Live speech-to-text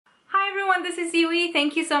everyone, this is Yui.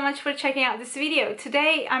 Thank you so much for checking out this video.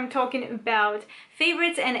 Today I'm talking about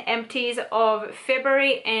favorites and empties of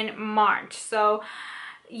February and March. So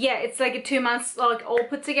yeah, it's like a 2 months like all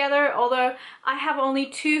put together, although I have only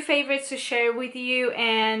 2 favorites to share with you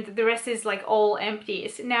and the rest is like all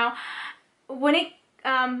empties. Now when it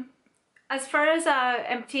as far as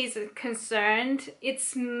empties are concerned,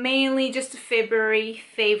 it's mainly just February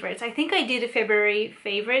favorites. I think I did a February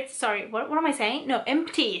favorites. Sorry, what am I saying? No,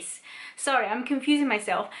 empties. Sorry, I'm confusing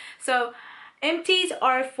myself. So empties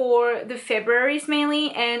are for the Februaries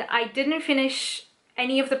mainly, and I didn't finish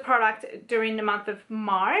any of the product during the month of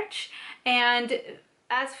March. And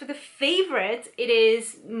as for the favorites, it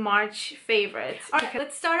is March favorites. Alright,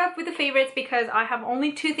 let's start off with the favorites because I have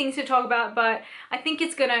only 2 things to talk about, but I think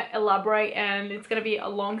it's gonna elaborate and it's gonna be a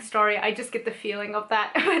long story. I just get the feeling of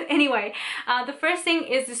that. But anyway, the first thing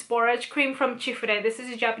is this borage cream from Chifude. This is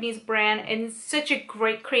a Japanese brand and it's such a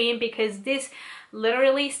great cream because this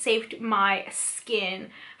literally saved my skin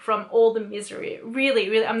from all the misery.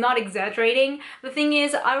 Really, I'm not exaggerating. The thing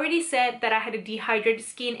is, I already said that I had a dehydrated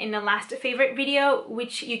skin in the last favorite video,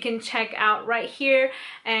 which you can check out right here,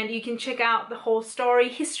 and you can check out the whole story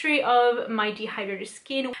history of my dehydrated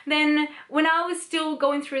skin. Then when I was still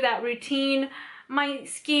going through that routine, my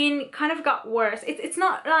skin kind of got worse. It's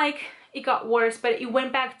not like it got worse, but it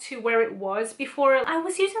went back to where it was before. I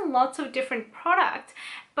was using lots of different products,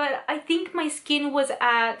 but I think my skin was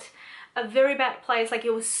at a very bad place. Like,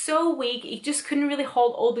 it was so weak, it just couldn't really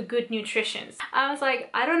hold all the good nutrition. I was like,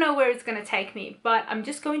 I don't know where it's gonna take me, but I'm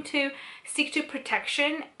just going to stick to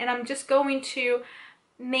protection and I'm just going to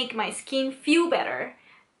make my skin feel better.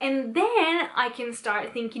 And then I can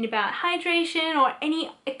start thinking about hydration or any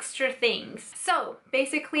extra things. So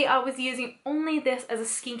basically I was using only this as a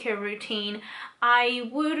skincare routine. I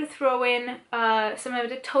would throw in some of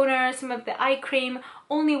the toner, some of the eye cream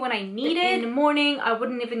only when I need it. In the morning I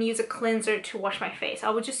wouldn't even use a cleanser to wash my face. I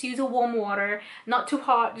would just use a warm water, not too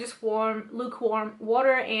hot, just warm, lukewarm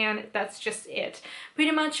water, and that's just it. Pretty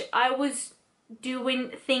much I was doing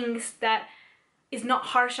things that is not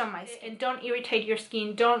harsh on my skin and don't irritate your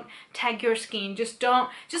skin, don't tag your skin, just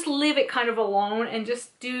leave it kind of alone and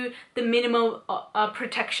just do the minimum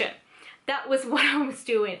protection. That was what I was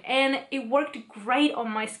doing and it worked great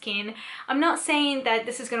on my skin. I'm not saying that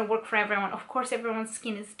this is gonna work for everyone. Of course everyone's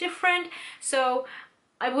skin is different, so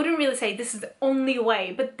I wouldn't really say this is the only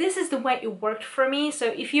way, but this is the way it worked for me. So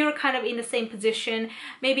if you're kind of in the same position,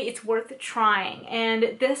 maybe it's worth trying.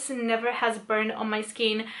 And this never has burned on my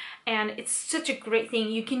skin and it's such a great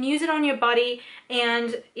thing. You can use it on your body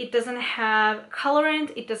and it doesn't have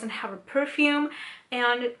colorant, it doesn't have a perfume,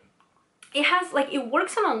 and it has like, it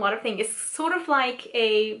works on a lot of things. It's sort of like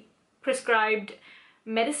a prescribed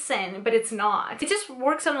medicine, but it's not. It just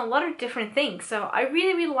works on a lot of different things. So I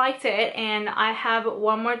really liked it, and I have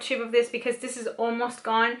one more tube of this because this is almost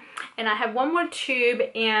gone, and I have one more tube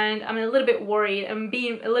and I'm a little bit worried. I'm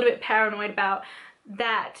being a little bit paranoid about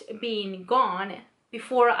that being gone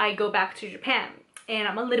before I go back to Japan, and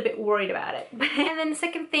I'm a little bit worried about it. And then the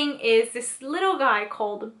second thing is this little guy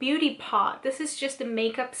called Beauty Pot. This is just a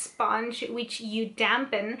makeup sponge which you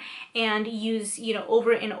dampen and use, you know,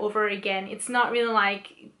 over and over again. It's not really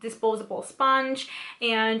like disposable sponge,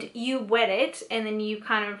 and you wet it and then you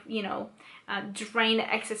kind of, you know, drain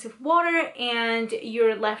the excessive water and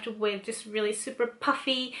you're left with just really super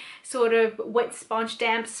puffy sort of wet sponge,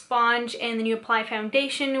 damp sponge, and then you apply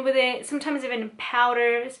foundation with it, sometimes even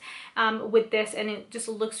powders with this, and it just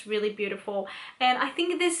looks really beautiful. And I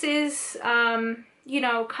think this is you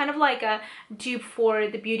know, kind of like a dupe for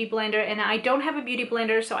the Beauty Blender, and I don't have a Beauty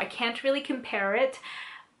Blender so I can't really compare it.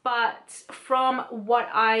 But from what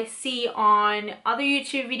I see on other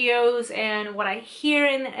YouTube videos and what I hear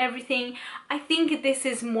and everything, I think this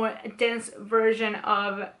is more a dense version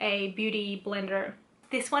of a Beauty Blender.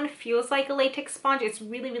 This one feels like a latex sponge. It's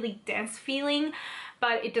really dense feeling,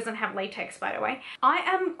 but it doesn't have latex, by the way. I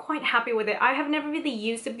am quite happy with it. I have never really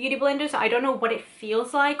used a Beauty Blender, so I don't know what it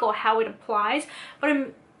feels like or how it applies, but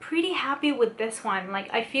I'm pretty happy with this one.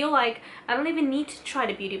 Like, I feel like I don't even need to try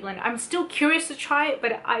the Beauty Blender. I'm still curious to try it,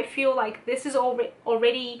 but I feel like this is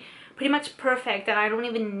already pretty much perfect and I don't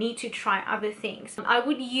even need to try other things. I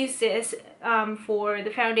would use this for the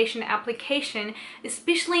foundation application,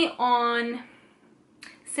 especially on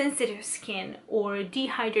sensitive skin or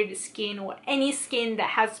dehydrated skin or any skin that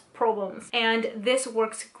has problems. And this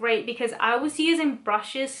works great because I was using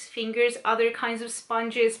brushes, fingers, other kinds of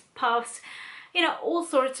sponges, puffs, you know, all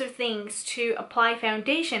sorts of things to apply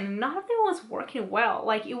foundation. None of them was working well.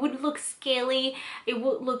 Like, it would look scaly, it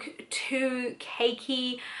would look too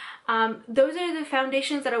cakey. those are the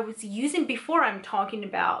foundations that I was using before I'm talking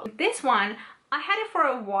about. This one, I had it for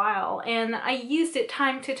a while and I used it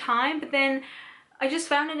time to time, but then I just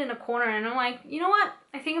found it in a corner and I'm like, you know what?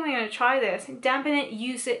 I think I'm gonna try this. Dampen it,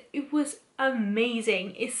 use it. It was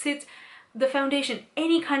amazing. It sits, the foundation,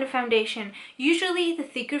 any kind of foundation, usually the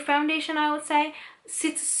thicker foundation I would say,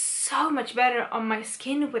 sits so much better on my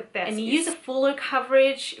skin with this. And you use a fuller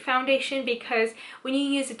coverage foundation because when you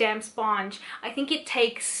use a damp sponge, I think it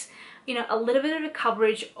takes, you know, a little bit of the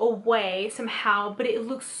coverage away somehow, but it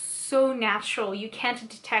looks so natural. You can't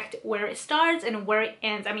detect where it starts and where it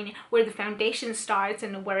ends. I mean, where the foundation starts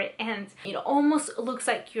and where it ends. It almost looks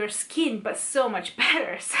like your skin, but so much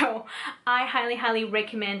better. So I highly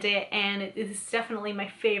recommend it, and it is definitely my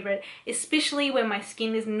favorite, especially when my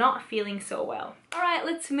skin is not feeling so well. Alright,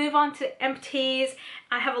 let's move on to empties.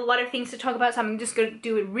 I have a lot of things to talk about, so I'm just going to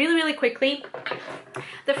do it really quickly.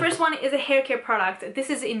 The first one is a hair care product. This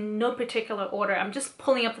is in no particular order. I'm just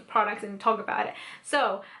pulling up the products and talk about it.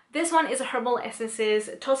 So this one is Herbal Essences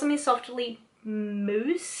Toss Me Softly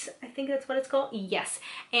Mousse, I think that's what it's called. Yes,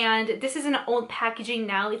 and this is in an old packaging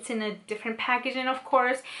now. It's in a different packaging, of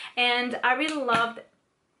course, and I really loved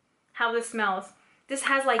how this smells. This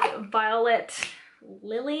has like violet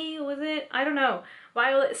lily, was it? I don't know.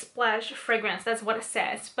 Violet splash fragrance, that's what it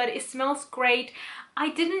says, but it smells great. I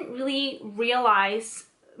didn't really realize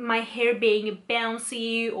my hair being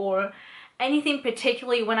bouncy or anything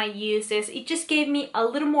particularly when I used this. It just gave me a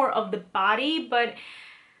little more of the body, but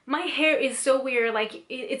my hair is so weird, like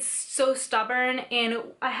it's so stubborn, and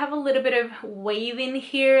I have a little bit of wave in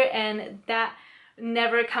here and that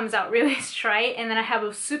never comes out really straight, and then I have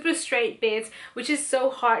a super straight bits, which is so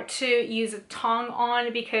hard to use a tongue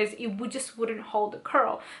on because it just wouldn't hold the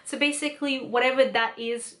curl. So basically whatever that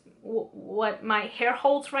is, what my hair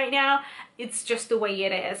holds right now, it's just the way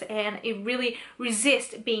it is, and it really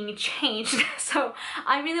resists being changed. So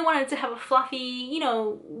I really wanted to have a fluffy, you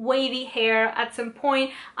know, wavy hair at some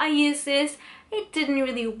point. I used this. It didn't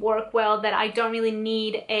really work well, that I don't really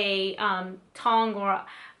need a tongue or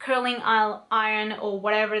curling iron or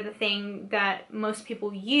whatever the thing that most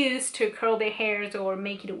people use to curl their hairs or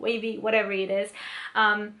make it wavy, whatever it is.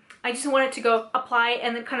 I just wanted to go apply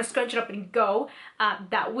and then kind of scrunch it up and go.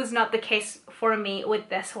 That was not the case for me with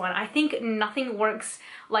this one. I think nothing works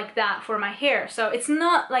like that for my hair. So it's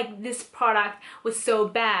not like this product was so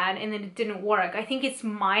bad and then it didn't work. I think it's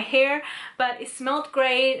my hair, but it smelled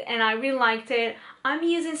great and I really liked it. I'm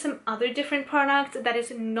using some other different products that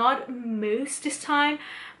is not mousse this time,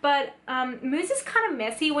 but mousse is kind of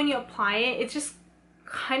messy when you apply it. It's just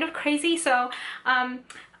kind of crazy. So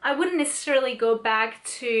I wouldn't necessarily go back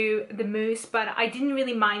to the mousse, but I didn't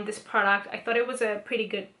really mind this product. I thought it was a pretty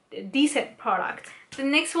good, decent product. The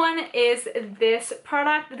next one is this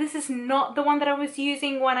product. This is not the one that I was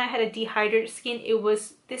using when I had a dehydrated skin.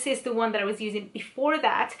 This is the one that I was using before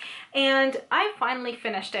that, and I finally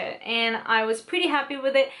finished it and I was pretty happy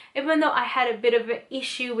with it. Even though I had a bit of an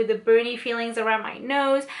issue with the burny feelings around my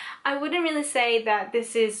nose, I wouldn't really say that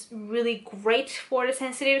this is really great for the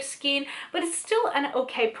sensitive skin, but it's still an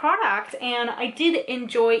okay product and I did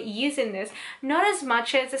enjoy using this. Not as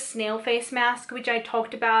much as a snail face mask, which I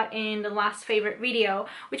talked about in the last favorite video,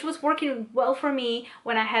 which was working well for me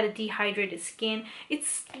when I had a dehydrated skin.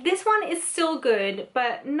 This one is still good,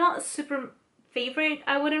 but not super favorite,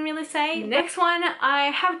 I wouldn't really say. Next one,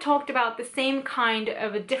 I have talked about the same kind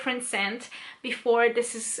of a different scent before.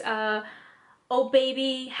 This is Oh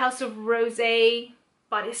Baby House of Rose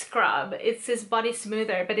body scrub. It says body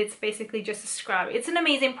smoother, but it's basically just a scrub. It's an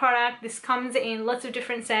amazing product. This comes in lots of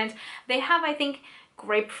different scents. They have, I think,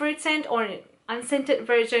 grapefruit scent or unscented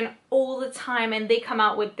version all the time, and they come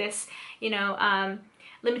out with this, you know,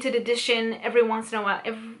 limited edition every once in a while.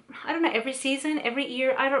 I don't know, every season, every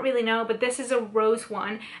year, I don't really know, but this is a rose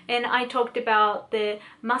one. And I talked about the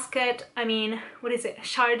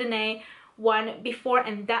Chardonnay one before,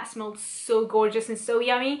 and that smelled so gorgeous and so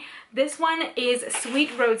yummy. This one is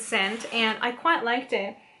sweet rose scent and I quite liked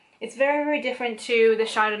it. It's very different to the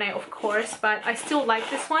Chardonnay, of course, but I still like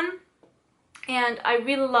this one. And I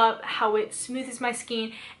really love how it smoothes my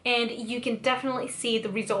skin, and you can definitely see the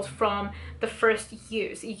results from the first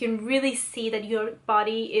use. You can really see that your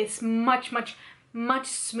body is much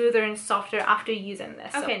smoother and softer after using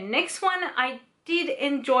this. Okay, next one I did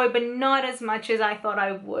enjoy, but not as much as I thought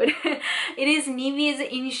I would. It is Nivea's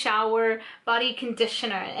In Shower Body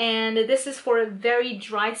Conditioner, and this is for very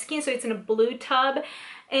dry skin, so it's in a blue tub,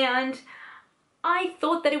 and I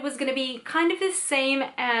thought that it was going to be kind of the same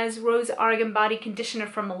as Rose Argan Body Conditioner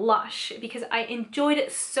from Lush because I enjoyed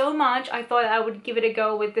it so much. I thought I would give it a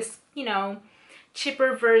go with this, you know,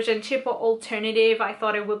 cheaper version, cheaper alternative I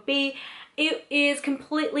thought it would be. It is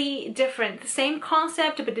completely different. The same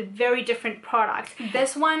concept, but a very different product.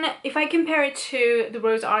 This one, if I compare it to the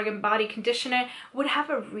Rose Argan Body Conditioner, would have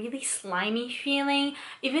a really slimy feeling.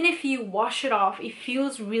 Even if you wash it off, it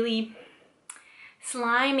feels really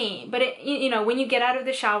slimy. But it, you know, when you get out of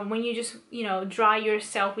the shower, when you just, you know, dry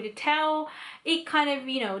yourself with a towel, it kind of,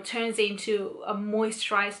 you know, turns into a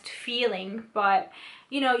moisturized feeling. But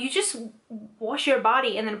you know, you just wash your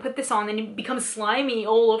body and then put this on and it becomes slimy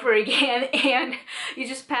all over again, and you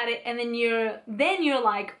just pat it and then you're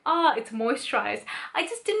like, oh, it's moisturized. I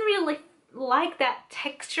just didn't really like that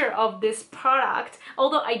texture of this product.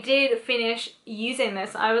 Although I did finish using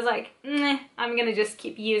this, I was like, I'm gonna just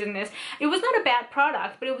keep using this. It was not a bad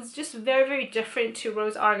product, but it was just very, very different to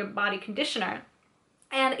Rose Argan Body Conditioner.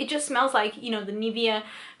 And it just smells like, you know, the Nivea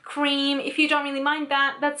cream. If you don't really mind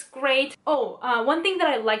that, that's great. Oh, one thing that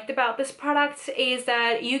I liked about this product is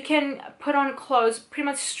that you can put on clothes pretty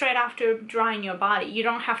much straight after drying your body. You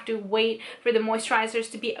don't have to wait for the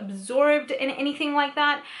moisturizers to be absorbed and anything like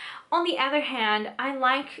that. On the other hand, I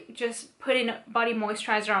like just putting a body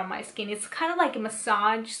moisturizer on my skin. It's kind of like a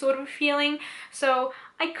massage sort of feeling. So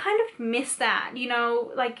I kind of miss that, you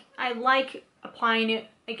know, like I like applying it.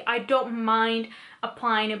 Like I don't mind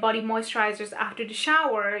applying a body moisturizers after the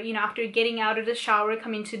shower, you know, after getting out of the shower,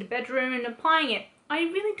 coming to the bedroom and applying it. I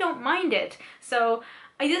really don't mind it. So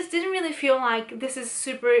I just didn't really feel like this is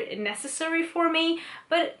super necessary for me,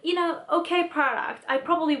 but you know, okay product. I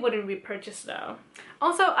probably wouldn't repurchase though.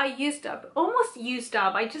 Also, I almost used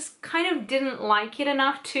up. I just kind of didn't like it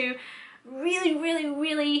enough to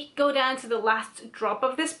really go down to the last drop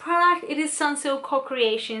of this product. It is Sunsilk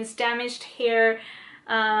Co-Creations Damaged Hair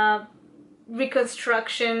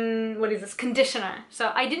Reconstruction, what is this, conditioner.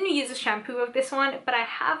 So I didn't use a shampoo of this one, but I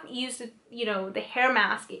have used, you know, the hair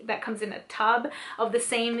mask that comes in a tub of the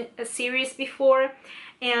same series before,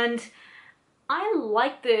 and I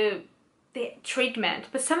like the treatment,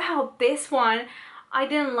 but somehow this one I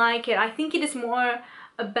didn't like it. I think it is more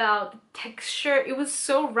about the texture. It was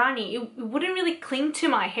so runny. It wouldn't really cling to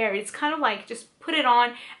my hair. It's kind of like just put it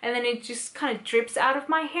on and then it just kind of drips out of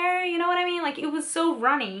my hair, you know what I mean? Like it was so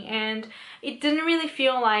runny and it didn't really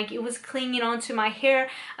feel like it was clinging onto my hair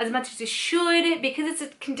as much as it should, because it's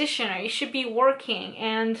a conditioner. It should be working,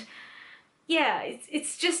 and yeah,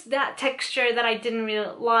 it's just that texture that I didn't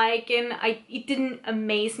really like, and it didn't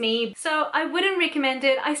amaze me. So I wouldn't recommend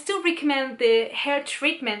it. I still recommend the hair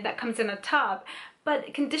treatment that comes in a tub,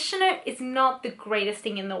 but conditioner is not the greatest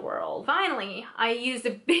thing in the world. Finally, I used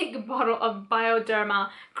a big bottle of Bioderma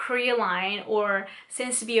Creoline or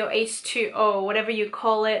Sensibio H2O, whatever you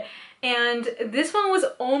call it, and this one was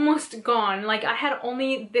almost gone. Like I had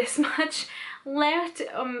only this much left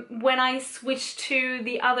when I switched to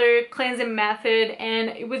the other cleansing method, and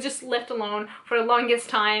it was just left alone for the longest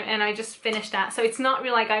time, and I just finished that. So it's not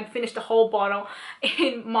really like I finished the whole bottle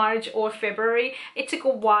in March or February. It took a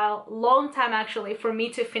while, long time actually, for me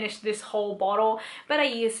to finish this whole bottle, but I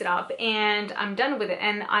used it up and I'm done with it,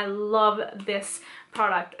 and I love this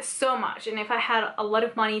product so much. And if I had a lot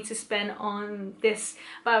of money to spend on this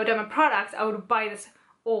Bioderma product, I would buy this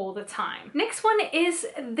all the time. Next one is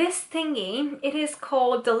this thingy. It is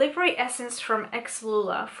called Delivery Essence from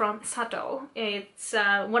Xlula from Sato. It's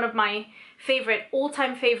one of my favorite,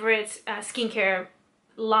 all-time favorite skincare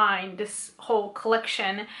line, this whole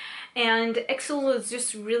collection, and Xlula is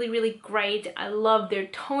just really great. I love their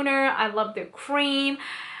toner, I love their cream.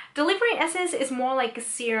 Delivery Essence is more like a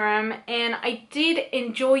serum, and I did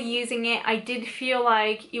enjoy using it. I did feel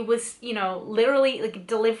like it was, you know, literally like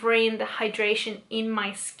delivering the hydration in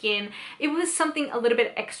my skin. It was something a little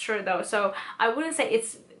bit extra though, so I wouldn't say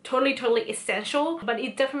it's totally essential, but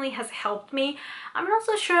it definitely has helped me. I'm not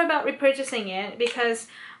so sure about repurchasing it, because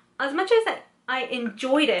as much as I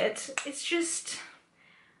enjoyed it, it's just,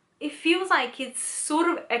 it feels like it's sort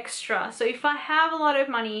of extra. So if I have a lot of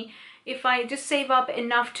money, if I just save up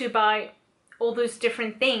enough to buy all those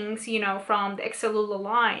different things, you know, from the Xlula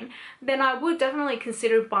line, then I would definitely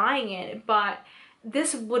consider buying it. But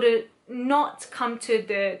this would not come to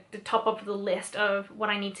the top of the list of what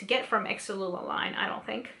I need to get from Xlula line, I don't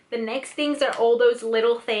think. The next things are all those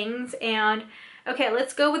little things, and okay,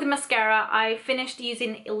 let's go with the mascara. I finished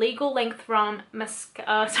using Illegal Length from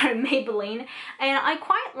Maybelline, and I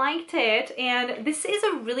quite liked it. And this is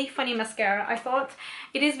a really funny mascara. I thought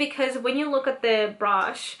it is because when you look at the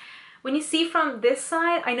brush, when you see from this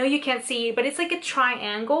side, I know you can't see, but it's like a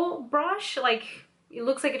triangle brush. Like it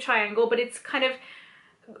looks like a triangle, but it's kind of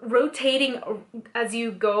rotating as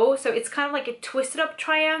you go, so it's kind of like a twisted up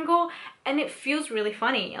triangle, and it feels really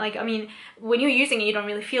funny. Like, I mean, when you're using it, you don't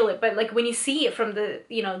really feel it, but like when you see it from the,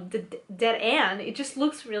 you know, the dead end, it just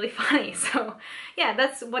looks really funny. So yeah,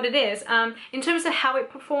 that's what it is. In terms of how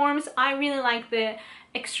it performs, I really like the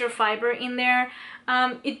extra fiber in there.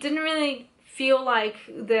 It didn't really feel like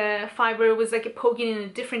the fiber was like poking in a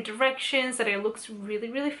different direction, so that it looks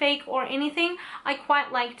really fake or anything. I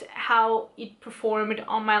quite liked how it performed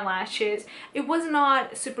on my lashes. It was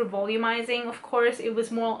not super volumizing, of course. It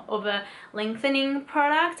was more of a lengthening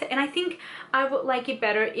product, and I think I would like it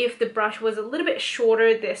better if the brush was a little bit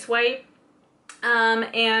shorter this way,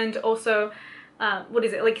 and also what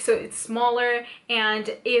is it, like, so it's smaller,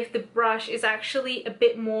 and if the brush is actually a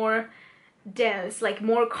bit more dense, like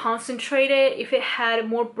more concentrated. If it had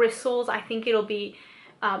more bristles, I think it'll be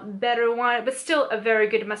better one, but still a very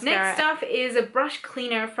good mascara. Next up is a brush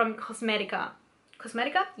cleaner from Cosmetica.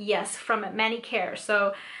 Yes, from Manicare.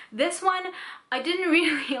 So this one, I didn't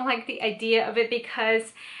really like the idea of it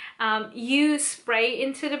because you spray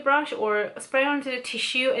into the brush or spray onto the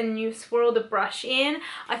tissue and you swirl the brush in.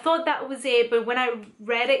 I thought that was it, but when I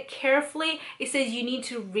read it carefully, it says you need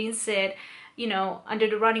to rinse it, you know, under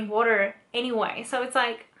the running water anyway. So it's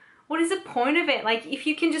like, what is the point of it? Like, if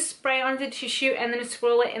you can just spray onto the tissue and then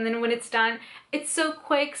swirl it, and then when it's done, it's so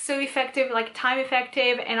quick, so effective, like time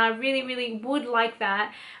effective, and I really would like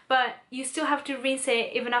that. But you still have to rinse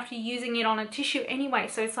it even after using it on a tissue anyway.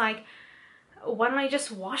 So it's like, why don't I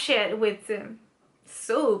just wash it with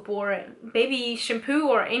soap or baby shampoo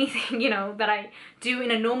or anything, you know, that I do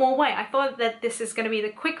in a normal way. I thought that this is gonna be the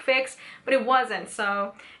quick fix, but it wasn't.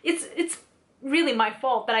 So it's really my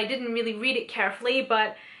fault that I didn't really read it carefully.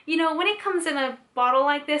 But you know, when it comes in a bottle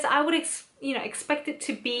like this, I would expect it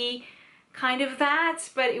to be kind of that,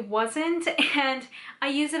 but it wasn't. And I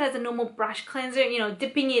use it as a normal brush cleanser, you know,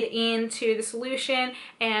 dipping it into the solution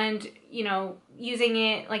and, you know, using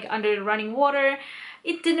it like under the running water.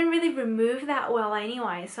 It didn't really remove that well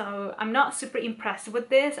anyway, so I'm not super impressed with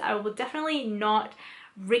this. I will definitely not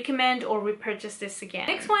recommend or repurchase this again.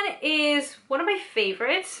 Next one is one of my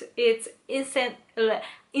favorites. It's Instant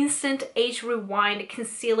Age Rewind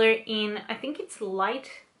Concealer in, I think it's light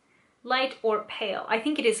or pale. I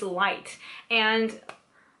think it is light. And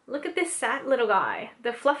look at this sad little guy.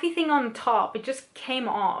 The fluffy thing on top, it just came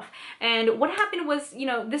off. And what happened was, you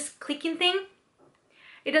know, this clicking thing,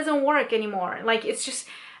 it doesn't work anymore. Like, it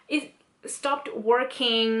stopped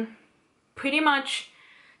working pretty much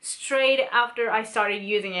straight after I started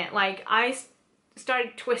using it. Like, I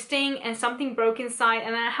started twisting and something broke inside,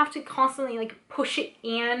 and then I have to constantly like push it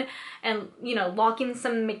in and, you know, lock in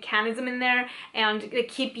some mechanism in there and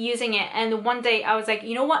keep using it. And one day I was like,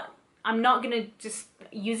 you know what, I'm not gonna just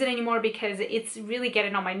use it anymore because it's really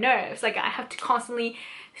getting on my nerves. Like, I have to constantly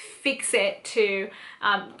fix it to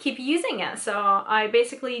keep using it. So I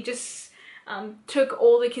basically just took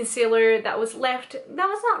all the concealer that was left. That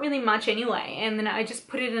was not really much anyway, and then I just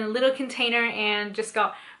put it in a little container and just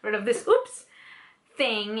got rid of this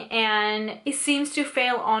thing. And it seems to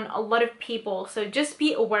fail on a lot of people, so just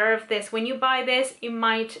be aware of this. When you buy this,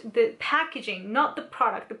 the packaging, not the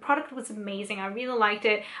product. The product was amazing. I really liked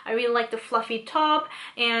it. I really liked the fluffy top,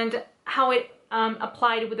 and how it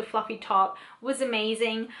applied with the fluffy top was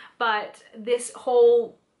amazing. But this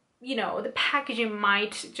whole, you know, the packaging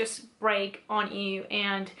might just break on you,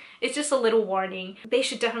 and it's just a little warning. They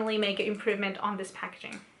should definitely make an improvement on this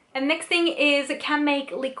packaging. And next thing is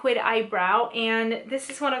Can-Make Liquid Eyebrow, and this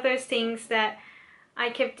is one of those things that I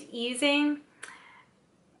kept using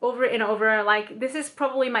over and over. Like, this is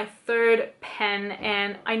probably my third pen,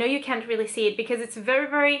 and I know you can't really see it because it's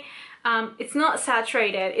very it's not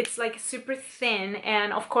saturated. It's like super thin,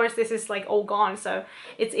 and of course this is like all gone, so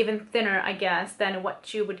it's even thinner, I guess, than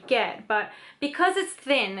what you would get. But because it's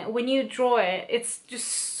thin, when you draw it, it's just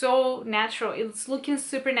so natural. It's looking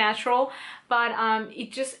super natural, but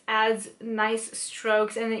it just adds nice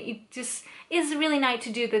strokes, and it just is really nice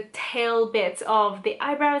to do the tail bits of the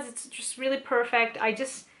eyebrows. It's just really perfect. I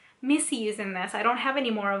just miss using this. I don't have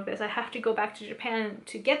any more of this. I have to go back to Japan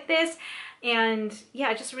to get this, and yeah,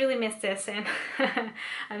 I just really miss this, and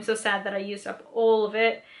I'm so sad that I used up all of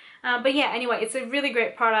it. But yeah, anyway, it's a really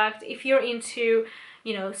great product if you're into,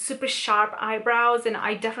 you know, super sharp eyebrows, and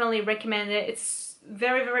I definitely recommend it. It's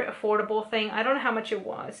very affordable thing. I don't know how much it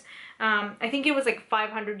was. I think it was like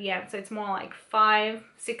 500 yen, so it's more like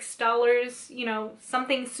 $5-6, you know,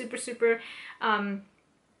 something super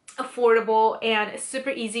affordable and super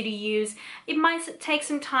easy to use. It might take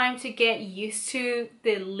some time to get used to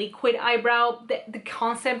the liquid eyebrow, the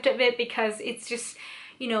concept of it, because it's just,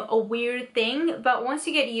 you know, a weird thing. But once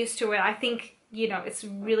you get used to it, I think you know, it's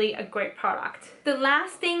really a great product. The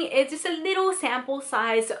last thing is just a little sample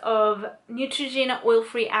size of Neutrogena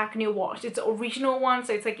oil-free acne wash. It's the original one,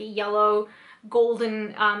 so it's like a yellow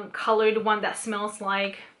golden colored one that smells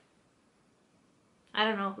like, I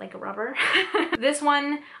don't know, like a rubber. This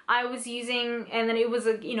one I was using, and then it was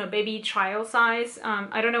a, you know, baby trial size.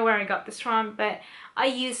 I don't know where I got this from, but I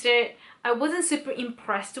used it. I wasn't super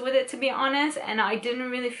impressed with it, to be honest, and I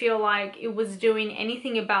didn't really feel like it was doing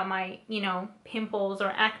anything about my, you know, pimples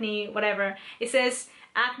or acne, whatever. It says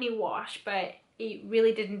acne wash, but it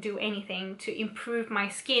really didn't do anything to improve my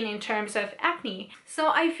skin in terms of acne. So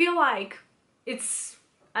I feel like it's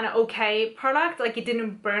an okay product. Like, it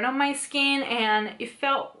didn't burn on my skin, and it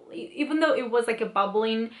felt, even though it was like a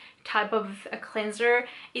bubbling type of a cleanser,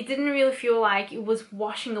 it didn't really feel like it was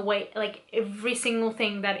washing away like every single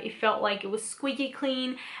thing. That it felt like it was squeaky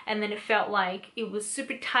clean, and then it felt like it was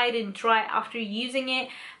super tight and dry after using it.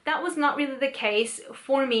 That was not really the case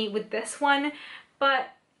for me with this one, but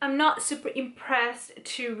I'm not super impressed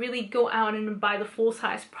to really go out and buy the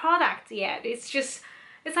full-size product yet. It's just,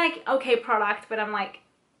 it's like okay product, but I'm like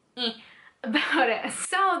about it.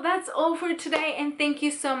 So that's all for today, and thank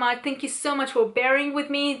you so much for bearing with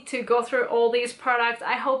me to go through all these products.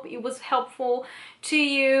 I hope it was helpful to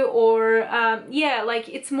you, or yeah, like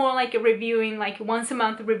it's more like a reviewing, like once a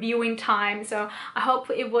month reviewing time. So I hope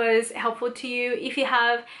it was helpful to you. If you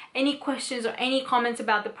have any questions or any comments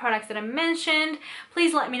about the products that I mentioned,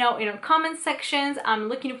 please let me know in the comment sections. I'm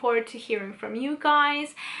looking forward to hearing from you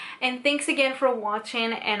guys, and thanks again for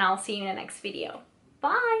watching, and I'll see you in the next video.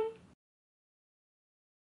 Bye!